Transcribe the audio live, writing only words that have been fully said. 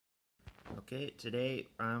Okay, today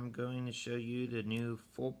I'm going to show you the new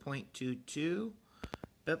 4.22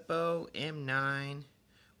 PIPO M9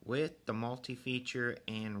 with the multi-feature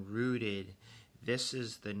and rooted. This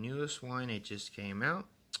is the newest one, it just came out.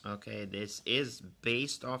 Okay, this is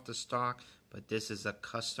based off the stock, but this is a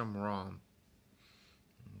custom ROM.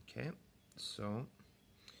 Okay, so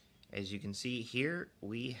as you can see here,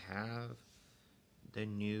 we have the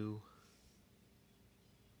new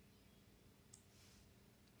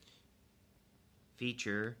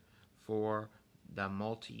feature for the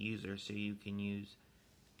multi-user, so you can use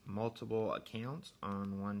multiple accounts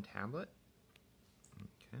on one tablet.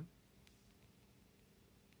 Okay.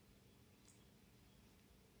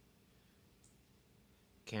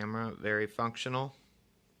 Camera, very functional.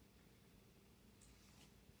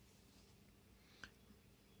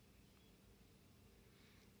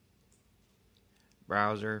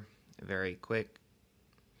 Browser, very quick.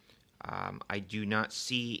 I do not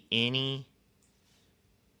see any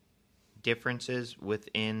differences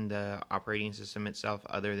within the operating system itself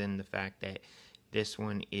other than the fact that this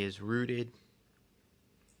one is rooted.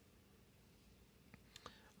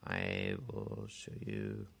 I will show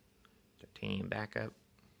you titanium backup.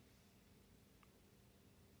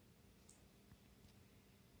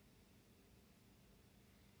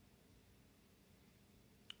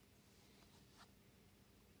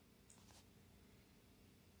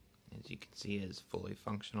 As you can see, it is fully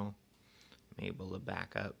functional. I'm able to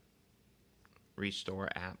back up, restore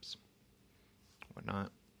apps,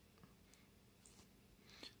 whatnot.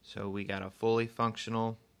 So we got a fully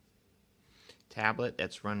functional tablet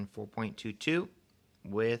that's run 4.22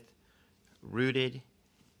 with rooted,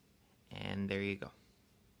 and there you go.